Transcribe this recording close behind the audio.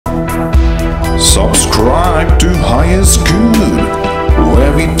Subscribe to Highest Good,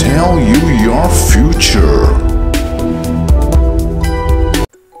 where we tell you your future.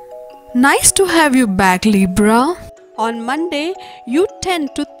 Nice to have you back, Libra. On Monday, you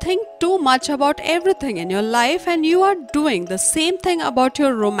tend to think too much about everything in your life, and you are doing the same thing about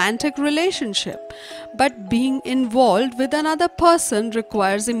your romantic relationship. But being involved with another person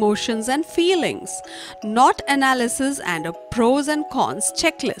requires emotions and feelings, not analysis and a pros and cons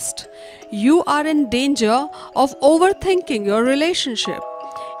checklist. You are in danger of overthinking your relationship.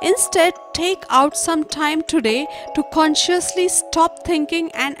 Instead, take out some time today to consciously stop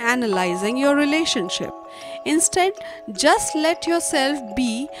thinking and analyzing your relationship. Instead, just let yourself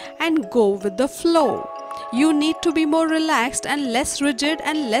be and go with the flow. You need to be more relaxed and less rigid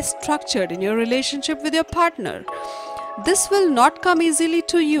and less structured in your relationship with your partner. This will not come easily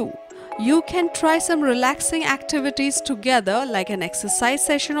to you. You can try some relaxing activities together, like an exercise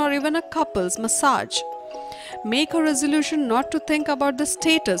session or even a couple's massage. Make a resolution not to think about the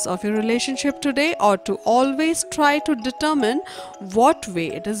status of your relationship today, or to always try to determine what way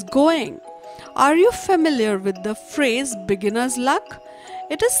it is going. Are you familiar with the phrase beginner's luck?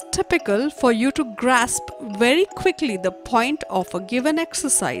 It is typical for you to grasp very quickly the point of a given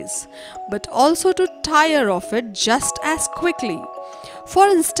exercise, but also to tire of it just as quickly. For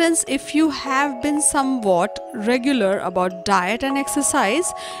instance, if you have been somewhat regular about diet and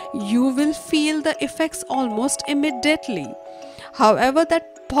exercise, you will feel the effects almost immediately. However,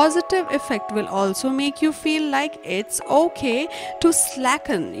 that positive effect will also make you feel like it's okay to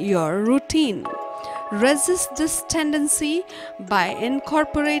slacken your routine. Resist this tendency by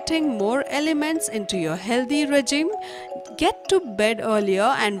incorporating more elements into your healthy regime. Get to bed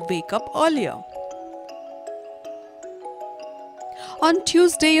earlier and wake up earlier. On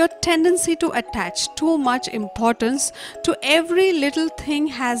Tuesday, your tendency to attach too much importance to every little thing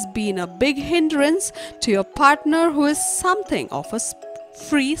has been a big hindrance to your partner, who is something of a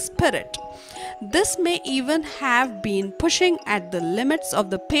free spirit. This may even have been pushing at the limits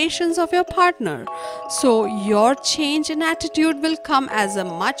of the patience of your partner. So your change in attitude will come as a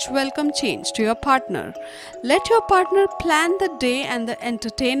much welcome change to your partner. Let your partner plan the day and the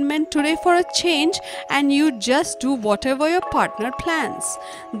entertainment today for a change, and you just do whatever your partner plans.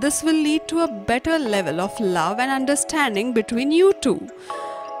 This will lead to a better level of love and understanding between you two.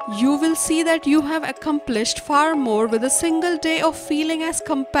 You will see that you have accomplished far more with a single day of feeling as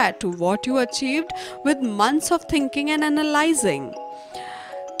compared to what you achieved with months of thinking and analyzing.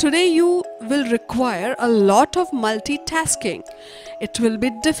 Today you will require a lot of multitasking. It will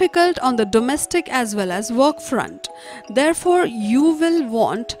be difficult on the domestic as well as work front. Therefore, you will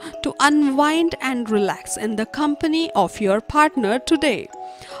want to unwind and relax in the company of your partner today.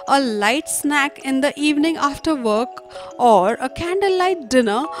 A light snack in the evening after work or a candlelight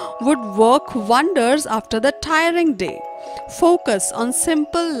dinner would work wonders after the tiring day. Focus on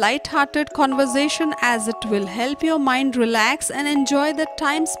simple, light-hearted conversation, as it will help your mind relax and enjoy the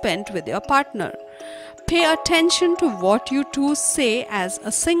time spent with your partner. Pay attention to what you two say, as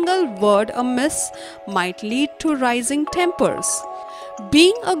a single word amiss might lead to rising tempers.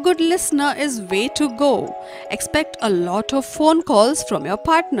 Being a good listener is way to go. Expect a lot of phone calls from your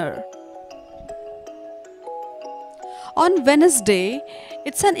partner. On Wednesday,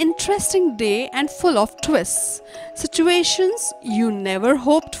 it's an interesting day and full of twists. Situations you never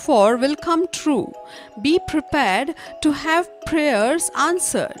hoped for will come true. Be prepared to have prayers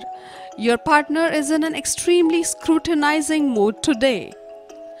answered. Your partner is in an extremely scrutinizing mood today.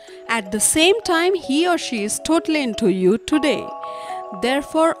 At the same time, he or she is totally into you today.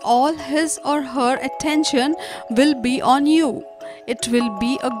 Therefore, all his or her attention will be on you. It will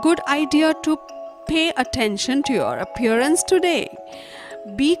be a good idea to pay attention to your appearance today.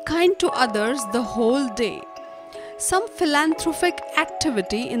 Be kind to others the whole day. Some philanthropic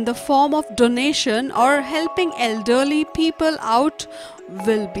activity in the form of donation or helping elderly people out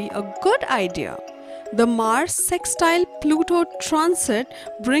will be a good idea. The Mars sextile Pluto transit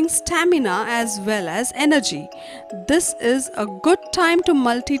brings stamina as well as energy. This is a good time to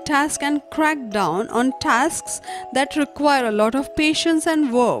multitask and crack down on tasks that require a lot of patience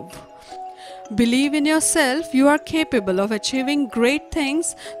and verve. Believe in yourself. You are capable of achieving great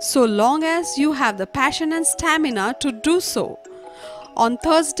things so long as you have the passion and stamina to do so. On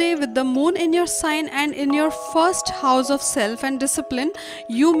Thursday, with the moon in your sign and in your first house of self and discipline,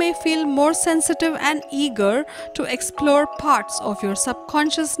 you may feel more sensitive and eager to explore parts of your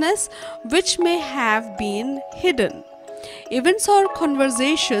subconsciousness which may have been hidden. Events or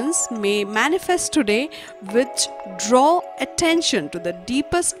conversations may manifest today which draw attention to the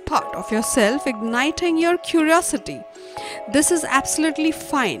deepest part of yourself, igniting your curiosity. This is absolutely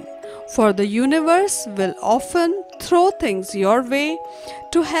fine. for the universe will often throw things your way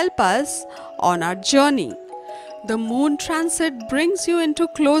to help us on our journey. The moon transit brings you into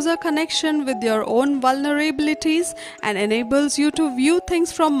closer connection with your own vulnerabilities and enables you to view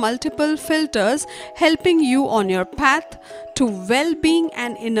things from multiple filters, helping you on your path to well-being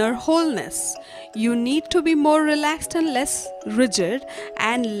and inner wholeness. You need to be more relaxed and less rigid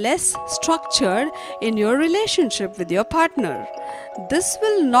and less structured in your relationship with your partner. This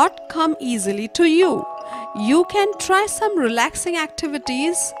will not come easily to you. You can try some relaxing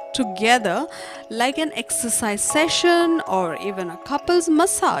activities together, like an exercise session or even a couple's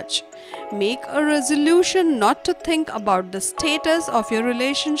massage. Make a resolution not to think about the status of your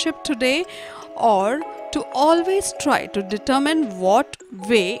relationship today, or to always try to determine what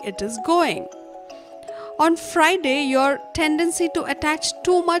way it is going. On Friday, your tendency to attach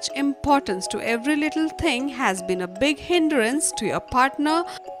too much importance to every little thing has been a big hindrance to your partner,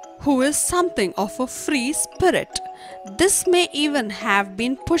 who is something of a free spirit. This may even have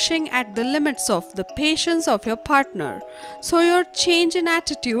been pushing at the limits of the patience of your partner. So your change in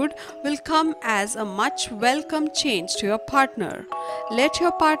attitude will come as a much welcome change to your partner. Let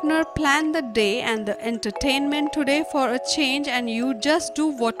your partner plan the day and the entertainment today for a change, and you just do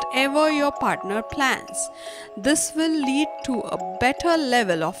whatever your partner plans. This will lead to a better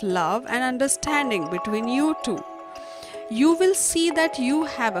level of love and understanding between you two. You will see that you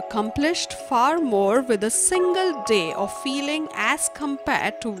have accomplished far more with a single day of feeling as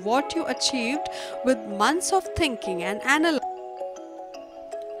compared to what you achieved with months of thinking and analyzing.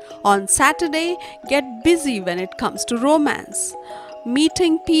 On Saturday, get busy when it comes to romance.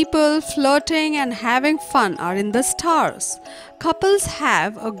 Meeting people, flirting and having fun are in the stars. Couples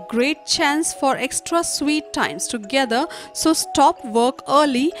have a great chance for extra sweet times together, so stop work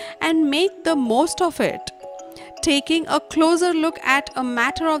early and make the most of it. Taking a closer look at a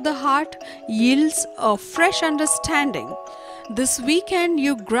matter of the heart yields a fresh understanding. This weekend,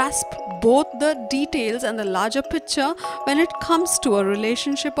 you grasp both the details and the larger picture when it comes to a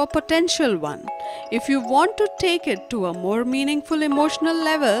relationship or potential one. If you want to take it to a more meaningful emotional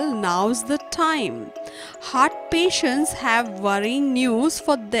level, now's the time. Heart patients have worrying news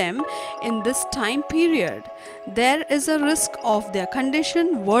for them in this time period. There is a risk of their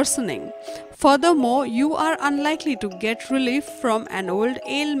condition worsening. Furthermore, you are unlikely to get relief from an old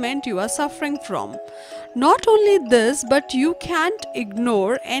ailment you are suffering from. Not only this, but you can't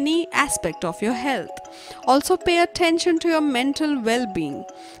ignore any aspect of your health. Also pay attention to your mental well-being.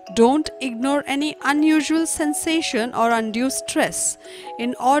 Don't ignore any unusual sensation or undue stress.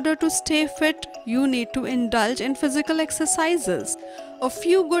 In order to stay fit, you need to indulge in physical exercises. A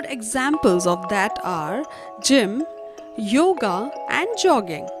few good examples of that are gym, yoga, and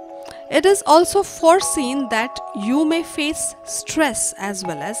jogging. It is also foreseen that you may face stress as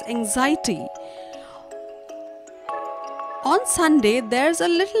well as anxiety. On Sunday, there's a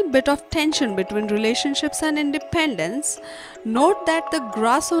little bit of tension between relationships and independence. Note that the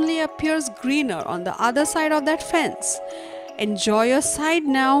grass only appears greener on the other side of that fence. Enjoy your side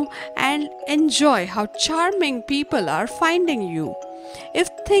now and enjoy how charming people are finding you. If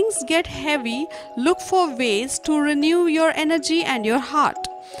things get heavy, look for ways to renew your energy and your heart.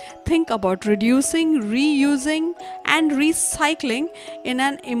 Think about reducing, reusing, and recycling in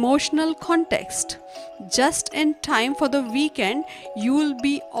an emotional context. Just in time for the weekend, you will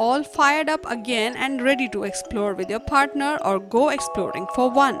be all fired up again and ready to explore with your partner or go exploring for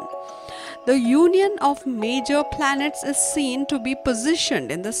one. The union of major planets is seen to be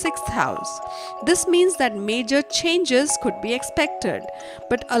positioned in the 6th house. This means that major changes could be expected,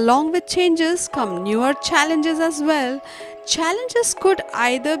 but along with changes come newer challenges as well. Challenges could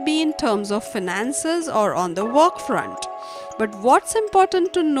either be in terms of finances or on the work front. But what's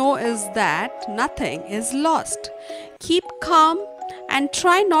important to know is that nothing is lost. Keep calm and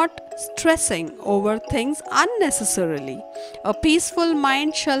try not stressing over things unnecessarily. A peaceful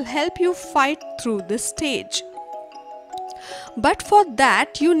mind shall help you fight through this stage. But for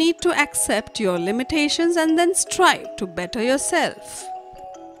that, you need to accept your limitations and then strive to better yourself.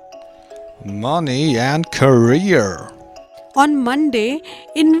 Money and career. On Monday,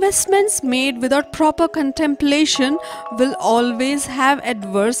 investments made without proper contemplation will always have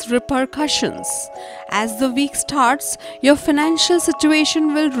adverse repercussions. As the week starts, your financial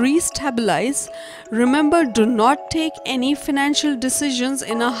situation will re-stabilize. Remember, do not take any financial decisions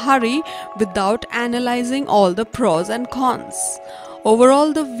in a hurry without analyzing all the pros and cons.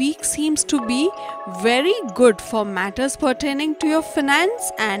 Overall, the week seems to be very good for matters pertaining to your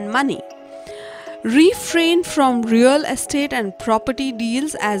finance and money. Refrain from real estate and property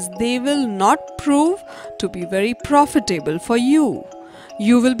deals as they will not prove to be very profitable for you.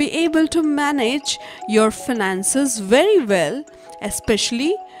 You will be able to manage your finances very well,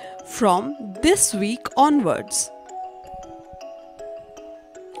 especially from this week onwards.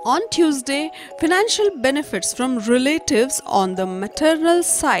 On Tuesday, financial benefits from relatives on the maternal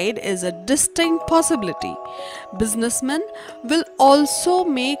side is a distinct possibility. Businessmen will also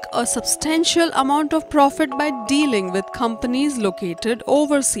make a substantial amount of profit by dealing with companies located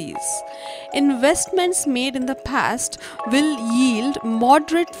overseas. Investments made in the past will yield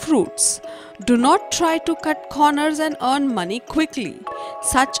moderate fruits. Do not try to cut corners and earn money quickly.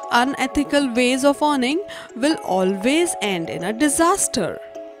 Such unethical ways of earning will always end in a disaster.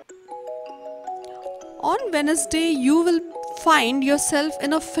 On Wednesday, you will find yourself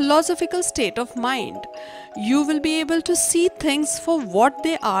in a philosophical state of mind. You will be able to see things for what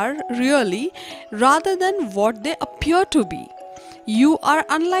they are really rather than what they appear to be. You are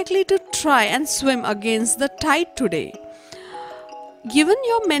unlikely to try and swim against the tide today. Given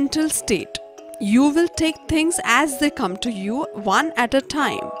your mental state, you will take things as they come to you, one at a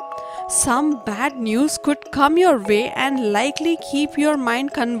time. Some bad news could come your way and likely keep your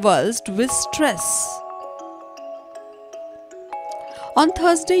mind convulsed with stress. On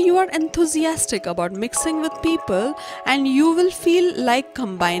Thursday, you are enthusiastic about mixing with people and you will feel like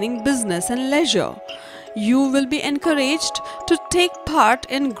combining business and leisure. You will be encouraged to take part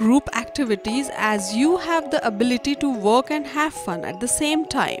in group activities as you have the ability to work and have fun at the same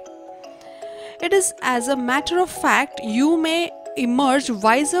time. It is, as a matter of fact, you may emerge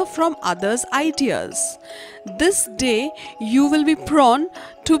wiser from others' ideas. This day, you will be prone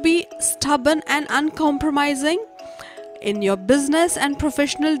to be stubborn and uncompromising in your business and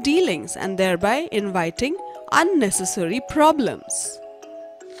professional dealings and thereby inviting unnecessary problems.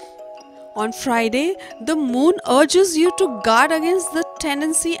 On Friday, the moon urges you to guard against the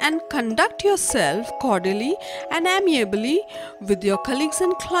tendency and conduct yourself cordially and amiably with your colleagues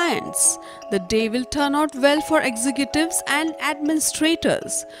and clients. The day will turn out well for executives and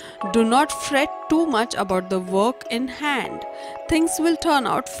administrators. Do not fret too much about the work in hand. Things will turn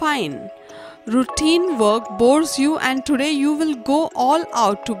out fine. Routine work bores you and today you will go all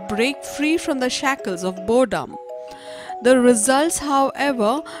out to break free from the shackles of boredom. The results,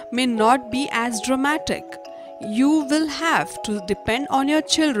 however, may not be as dramatic. You will have to depend on your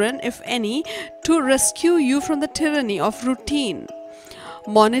children, if any, to rescue you from the tyranny of routine.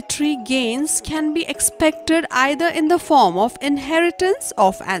 Monetary gains can be expected either in the form of inheritance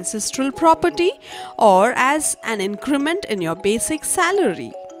of ancestral property or as an increment in your basic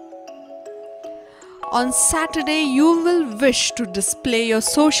salary. On Saturday, you will wish to display your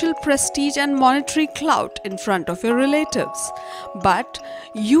social prestige and monetary clout in front of your relatives, but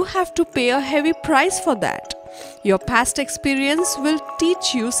you have to pay a heavy price for that. Your past experience will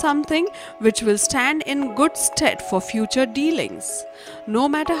teach you something which will stand in good stead for future dealings. No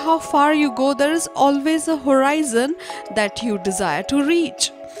matter how far you go, there is always a horizon that you desire to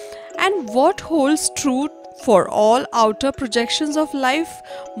reach. And what holds true for all outer projections of life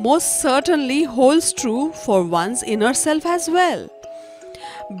most certainly holds true for one's inner self as well.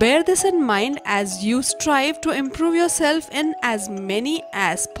 Bear this in mind as you strive to improve yourself in as many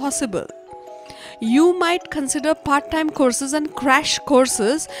as possible. You might consider part-time courses and crash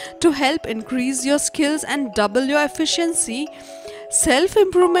courses to help increase your skills and double your efficiency.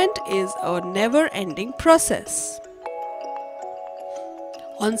 Self-improvement is a never-ending process.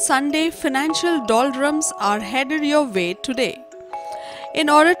 On Sunday, financial doldrums are headed your way today. In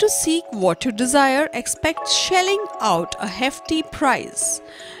order to seek what you desire, expect shelling out a hefty price.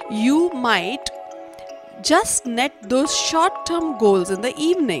 You might just net those short-term goals in the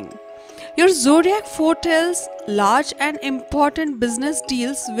evening. Your Zodiac foretells large and important business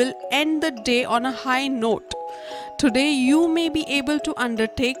deals will end the day on a high note. Today, you may be able to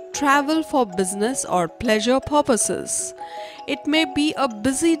undertake travel for business or pleasure purposes. It may be a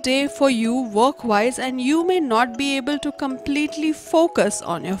busy day for you work-wise and you may not be able to completely focus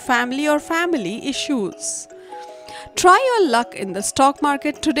on your family or family issues. Try your luck in the stock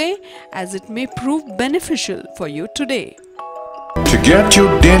market today as it may prove beneficial for you today. To get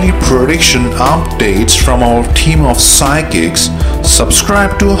your daily prediction updates from our team of psychics,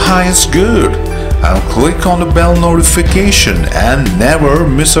 subscribe to Highest Good and click on the bell notification and never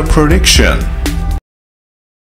miss a prediction.